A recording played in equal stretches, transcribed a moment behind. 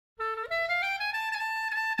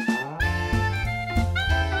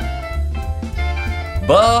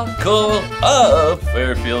Buckle up,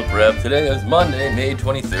 Fairfield Prep. Today is Monday, May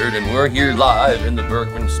 23rd, and we're here live in the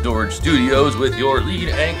Berkman Storage Studios with your lead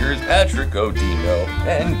anchors, Patrick Godino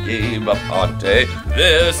and Gabe Aponte.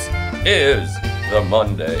 This is the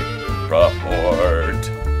Monday Report.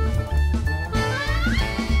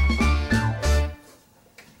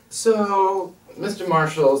 So, Mr.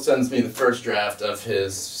 Marshall sends me the first draft of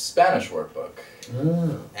his Spanish workbook.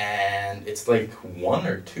 And it's like 1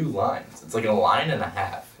 or 2 lines. It's like a line and a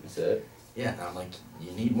half. Is it? Yeah, and I'm like,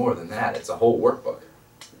 you need more than that. It's a whole workbook.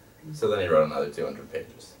 So then he wrote another 200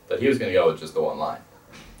 pages. But he was going to go with just the 1 line.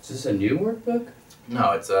 Is this a new workbook?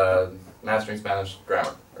 No, it's Mastering Spanish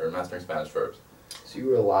Grammar, or Mastering Spanish Verbs. So you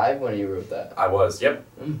were alive when you wrote that? I was, yep.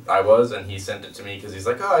 I was, and he sent it to me because he's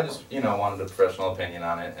like, oh, I just, wanted a professional opinion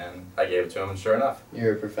on it, and I gave it to him, and sure enough.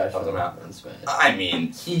 You're a professional helped him out. in Spanish. I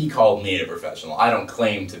mean, he called me a professional. I don't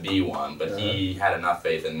claim to be one, but he had enough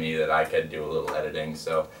faith in me that I could do a little editing,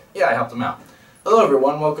 so yeah, I helped him out. Hello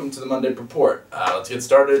everyone, welcome to the Monday Report. Let's get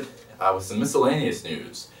started with some miscellaneous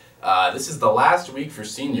news. This is the last week for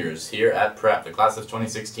seniors here at Prep. The class of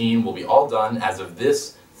 2016 will be all done as of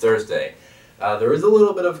this Thursday. There is a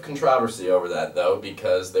little bit of controversy over that, though,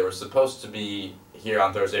 because they were supposed to be here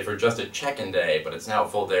on Thursday for just a check-in day, but it's now a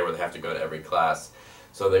full day where they have to go to every class.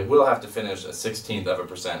 So they will have to finish a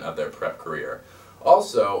 1/16% of their prep career.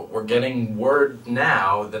 Also, we're getting word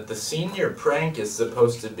now that the senior prank is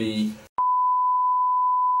supposed to be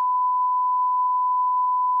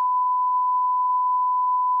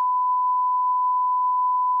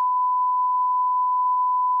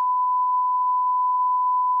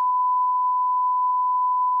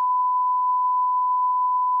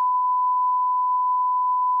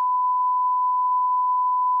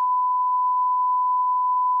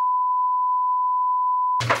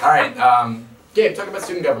Alright, Gabe, talk about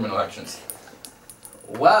student government elections.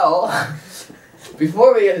 Well,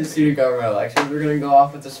 before we get to student government elections, we're going to go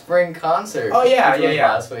off with the spring concert. Oh yeah, which was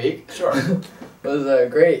yeah. last week. Sure. It was a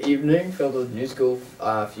great evening filled with musical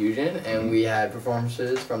fusion, and we had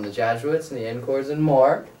performances from the Jesuits and the Encores and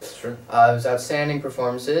more. That's true. It was outstanding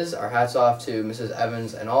performances. Our hats off to Mrs.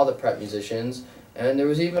 Evans and all the prep musicians. And there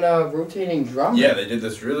was even a rotating drummer. Yeah, they did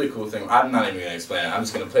this really cool thing. I'm not even going to explain it. I'm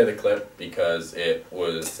just going to play the clip because it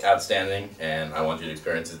was outstanding and I want you to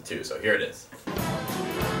experience it too. So here it is.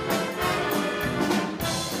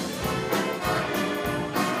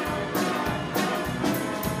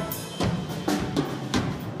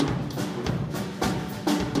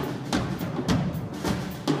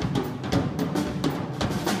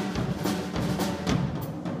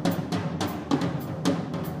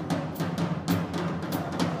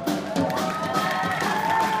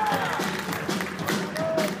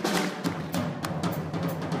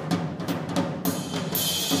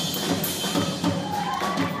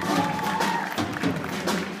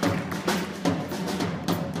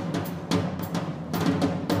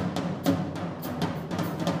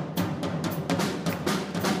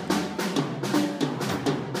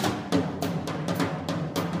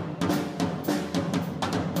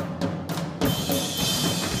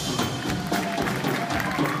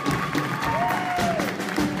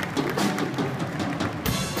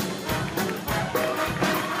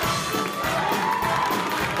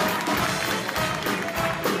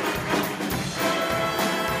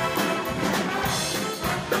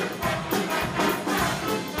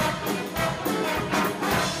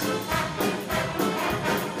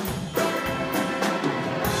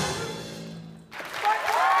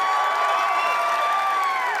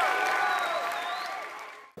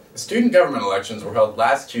 Student government elections were held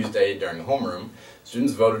last Tuesday during homeroom.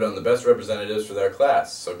 Students voted on the best representatives for their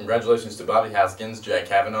class. So congratulations to Bobby Haskins, Jack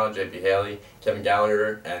Kavanaugh, J.P. Haley, Kevin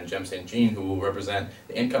Gallagher, and Jem St. Jean, who will represent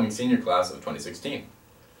the incoming senior class of 2016.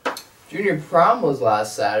 Junior prom was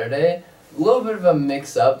last Saturday. A little bit of a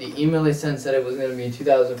mix-up. The email they sent said it was going to be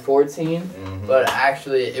 2014, but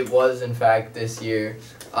actually it was, in fact, this year.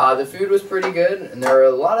 The food was pretty good, and there were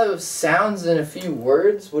a lot of sounds and a few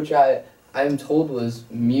words, which I'm told was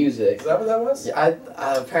music. Is that what that was? Yeah,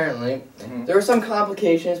 apparently. There were some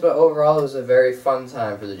complications, but overall it was a very fun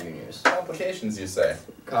time for the juniors. Complications, you say?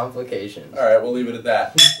 Complications. Alright, we'll leave it at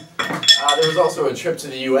that. There was also a trip to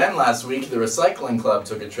the UN last week. The Recycling Club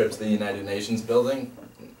took a trip to the United Nations building.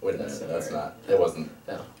 Wait a minute, that's not. It wasn't.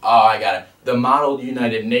 No. Oh, I got it. The Model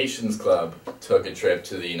United Nations Club took a trip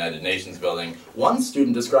to the United Nations building. One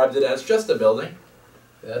student described it as just a building.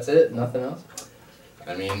 That's it? Nothing else?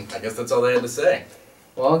 I mean, I guess that's all they had to say.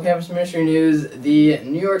 Well, in campus ministry news, the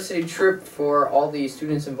New York City trip for all the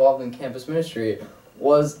students involved in campus ministry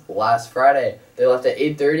was last Friday. They left at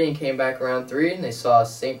 8:30 and came back around 3, and they saw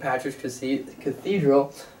St. Patrick's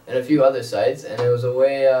Cathedral and a few other sites, and it was a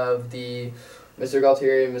way of the Mr.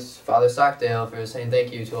 Galtieri and Mr. Father Stockdale for saying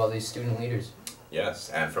thank you to all these student leaders. Yes,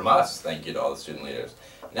 and from us, thank you to all the student leaders.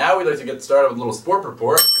 Now we'd like to get started with a little sport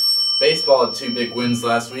report. Baseball had 2 big wins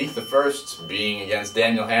last week, the first being against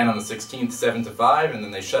Daniel Han on the 16th, 7-5, and then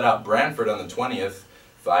they shut out Brantford on the 20th,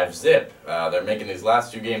 5-zip. They're making these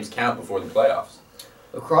last 2 games count before the playoffs.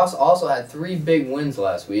 Lacrosse also had 3 big wins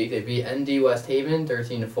last week. They beat ND West Haven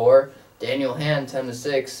 13-4, Daniel Han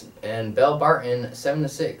 10-6, and Bell Barton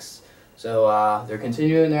 7-6. So they're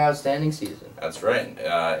continuing their outstanding season. That's right.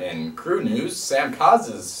 In crew news, Sam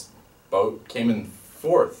Coz's boat came in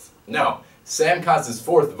 4th. No, Sam Coz's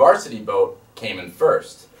 4th varsity boat came in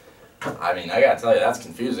 1st. I mean, I gotta tell you, that's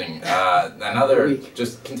confusing. Another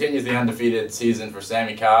just continues the undefeated season for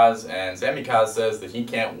Sammy Coz, and Sammy Coz says that he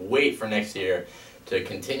can't wait for next year to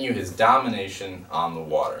continue his domination on the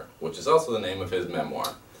water, which is also the name of his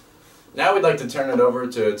memoir. Now we'd like to turn it over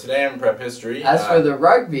to Today in Prep History. As for the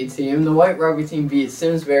rugby team, the white rugby team beat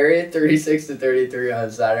Simsbury 36-33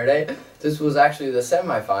 on Saturday. This was actually the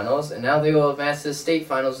semifinals, and now they will advance to the state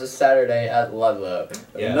finals this Saturday at Ludlow.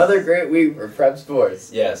 Yes. Another great week for prep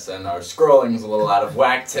sports. Yes, and our scrolling is a little out of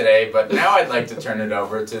whack today, but now I'd like to turn it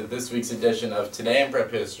over to this week's edition of Today in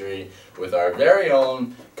Prep History with our very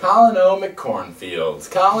own Colin O.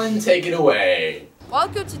 McCornfield. Colin, take it away.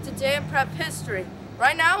 Welcome to Today in Prep History.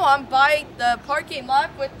 Right now I'm by the parking lot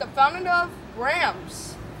with the founder of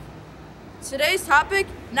Rams. Today's topic,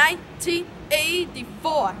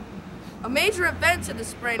 1984. A major event in the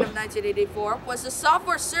spring of 1984 was the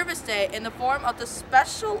Sophomore Service Day in the form of the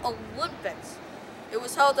Special Olympics. It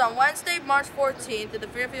was held on Wednesday, March 14th in the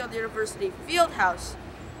Fairfield University Fieldhouse.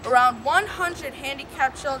 Around 100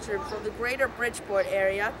 handicapped children from the greater Bridgeport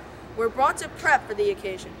area were brought to prep for the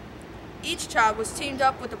occasion. Each child was teamed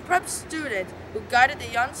up with a prep student who guided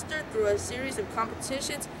the youngster through a series of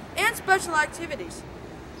competitions and special activities.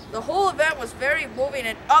 The whole event was very moving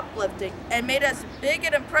and uplifting and made as big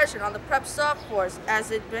an impression on the prep sophomores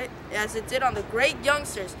as it did on the great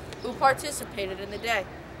youngsters who participated in the day.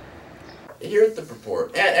 Here at the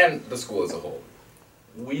Preport, and the school as a whole,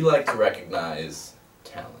 we like to recognize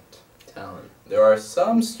talent. There are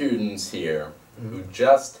some students here who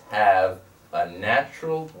just have a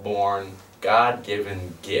natural-born,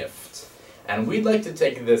 God-given gift. And we'd like to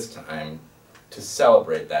take this time to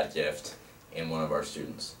celebrate that gift in one of our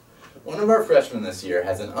students. One of our freshmen this year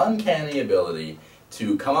has an uncanny ability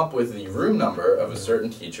to come up with the room number of a certain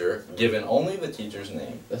teacher, given only the teacher's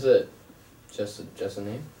name. That's it? Just a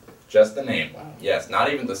name? Just the name. Wow. Yes, not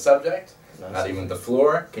even the subject, not even the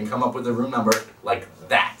floor, can come up with a room number like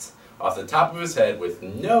that, off the top of his head with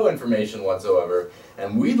no information whatsoever.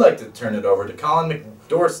 And we'd like to turn it over to Colin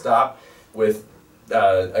McDoorstop with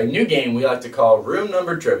a new game we like to call Room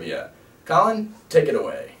Number Trivia. Colin, take it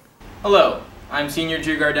away. Hello, I'm Senior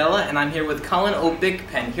Drew Gardella, and I'm here with Colin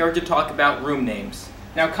O'Bickpen, here to talk about room names.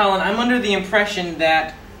 Now, Colin, I'm under the impression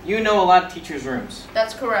that you know a lot of teachers' rooms.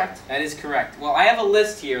 That's correct. That is correct. Well, I have a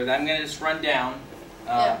list here that I'm going to just run down.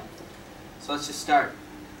 Yeah. So let's just start.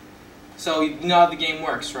 So you know how the game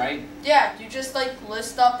works, right? Yeah, you just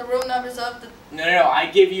list off the room numbers of the... No. I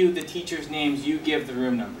give you the teachers' names, you give the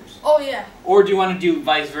room numbers. Oh, yeah. Or do you want to do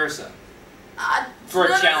vice versa? For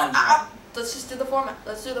a challenge. Let's just do the format.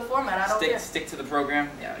 Let's do the format. I don't care. Stick to the program?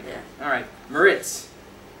 Yeah. Yeah. Alright. Moritz.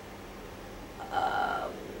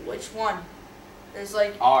 Which one? There's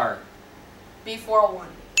R. B401.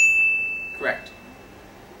 Correct.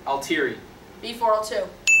 Altieri. B402.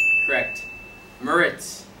 Correct.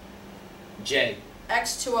 Moritz. J.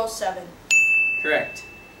 X207. Correct.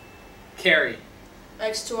 Carey.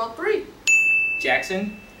 X203.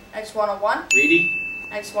 Jackson. X101. Reedy.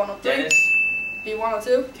 X103. Dennis.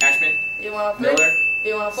 B102. Cashman. B103. Miller.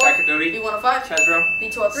 B104. Sacerdoti. B105. Chesbro.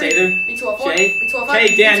 B203. Sather. B204. Jay. B205.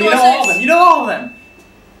 Okay, Dan, you know all of them. You know all of them.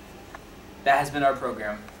 That has been our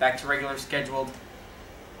program. Back to regular scheduled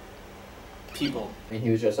people. I mean, he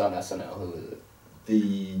was just on SNL. Who is it?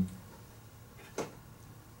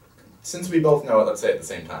 Since we both know it, let's say it at the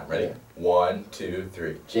same time. Ready? Yeah. 1, 2,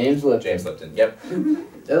 3. James Lipton. James Lipton. Yep.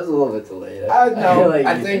 That was a little bit delayed. No, feel like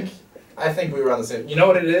I think I think we were on the same. You know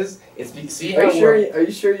what it is? See how Are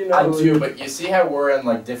you sure you know? I do, but you see how we're in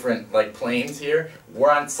like different like planes here? We're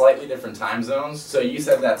on slightly different time zones. So you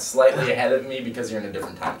said that's slightly ahead of me because you're in a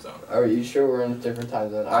different time zone. Are you sure we're in a different time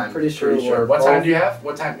zone? I'm pretty sure we're What both. time do you have?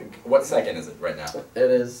 What second is it right now? It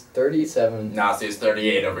is 37. Nah, see, it's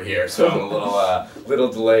 38 over here, so I'm a little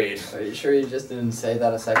delayed. Are you sure you just didn't say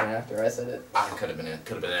that a second after I said it? Could have been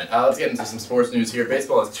it. Let's get into some sports news here.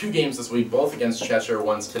 Baseball has 2 games this week, both against Cheshire.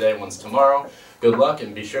 One's today, one's tomorrow. Good luck,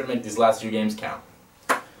 and be sure to make these last 2 games count.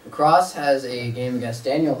 Lacrosse has a game against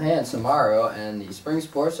Daniel Hans tomorrow, and the spring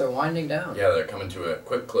sports are winding down. Yeah, they're coming to a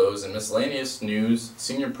quick close. And miscellaneous news,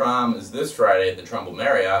 senior prom is this Friday at the Trumbull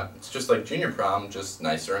Marriott. It's just like junior prom, just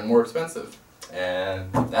nicer and more expensive.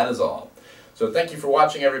 And that is all. So thank you for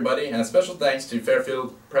watching, everybody, and a special thanks to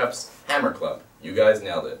Fairfield Prep's Hammer Club. You guys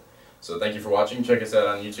nailed it. So thank you for watching. Check us out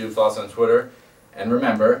on YouTube, follow us on Twitter, and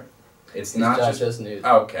remember, it's not just news.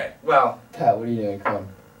 Okay, well, Pat, what are you doing? Come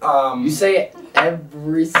on. You say it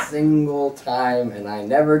every single time, and I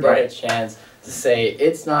never get a chance to say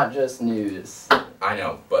it's not just news. I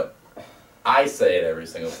know, but I say it every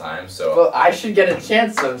single time, so. But I should get a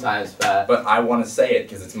chance sometimes, Pat. But I want to say it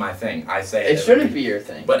because it's my thing. I say it. It shouldn't be your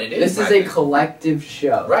thing. But it is. This is a collective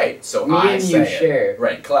show. Right. So Me I and say you it. share.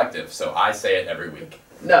 Right. Collective. So I say it every week.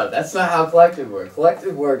 No, that's not how collective works.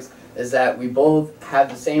 Collective works is that we both have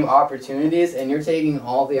the same opportunities, and you're taking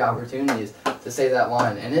all the opportunities to say that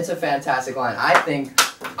line. And it's a fantastic line. I think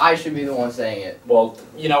I should be the one saying it. Well,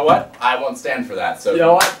 you know what? I won't stand for that. So. You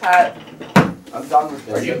know what, Pat? I'm done with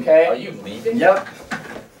this. Okay? Are you leaving? Yep.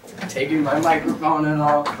 Taking my microphone and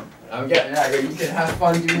all. I'm getting out of here. You can have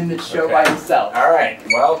fun doing this show by yourself. All right.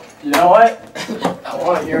 Well. You know what? I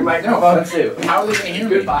want your microphone too. How are they gonna hear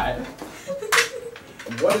me? Goodbye.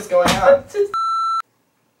 What is going on?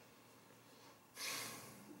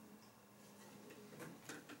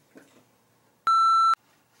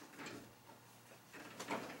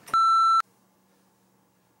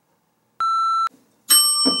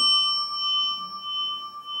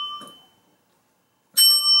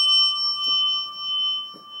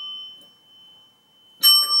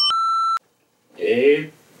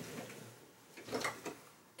 Gabe?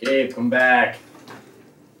 Gabe, come back.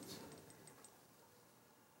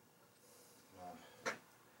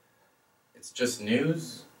 It's just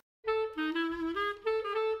news?